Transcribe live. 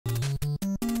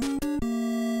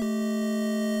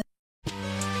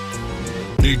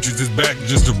DAETRIX is back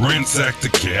just to ransack the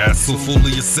castle,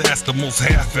 fully assassin the most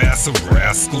half-ass of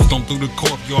rascals. Don't through the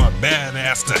courtyard,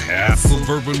 badass to hassle,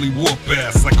 verbally whoop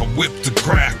ass like a whip to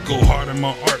crackle. Hard in my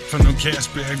art from them cash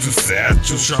bags and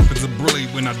satchels, sharp as a blade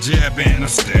when I jab and I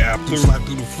stab. Slide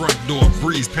through the front door,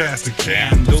 breeze past the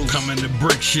candles, coming to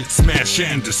break shit, smash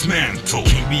and dismantle.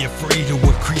 Can't be afraid of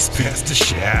what crease past the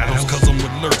shadows, cause I'm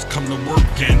with lurks, come to work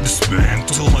and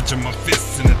dismantle. Punching my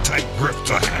fists in a tight grip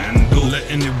to handle,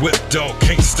 letting it whip, dog,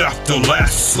 can't stop the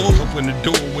lasso. Open the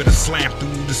door with a slam through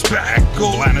the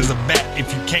spackle, blind as a bat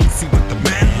if you can't see what the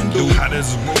man do. Hot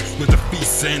as a roast with a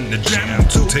feast and the jam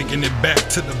too, taking it back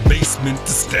to the basement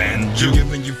to stand you,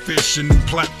 giving you fish a new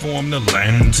platform to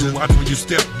land to. Watch where you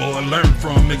step, boy, learn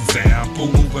from example.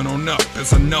 Moving on up,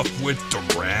 it's enough with the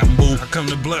ramble. I come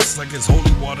to bless like it's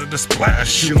holy water to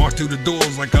splash you, march through the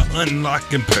doors like I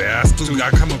unlock and pass through. I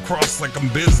come across like I'm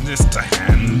business to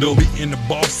handle, beating the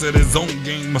boss at his own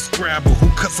game of Scrabble. Who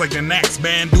cuts like an axe,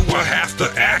 man? Do I have to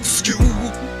ask you?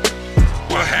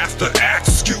 I have to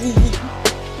ask you.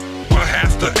 I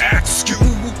have to ask you.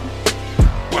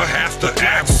 I have to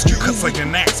ask you. Cuts like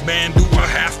an axe, man. Do I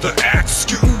have to ask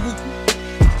you?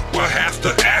 I have to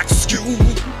ask you.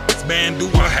 Man, do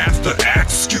I have to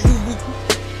ask you?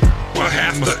 I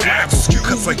have to ask you.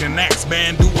 Cuts like an axe,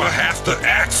 man. Do I have to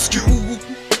ask you?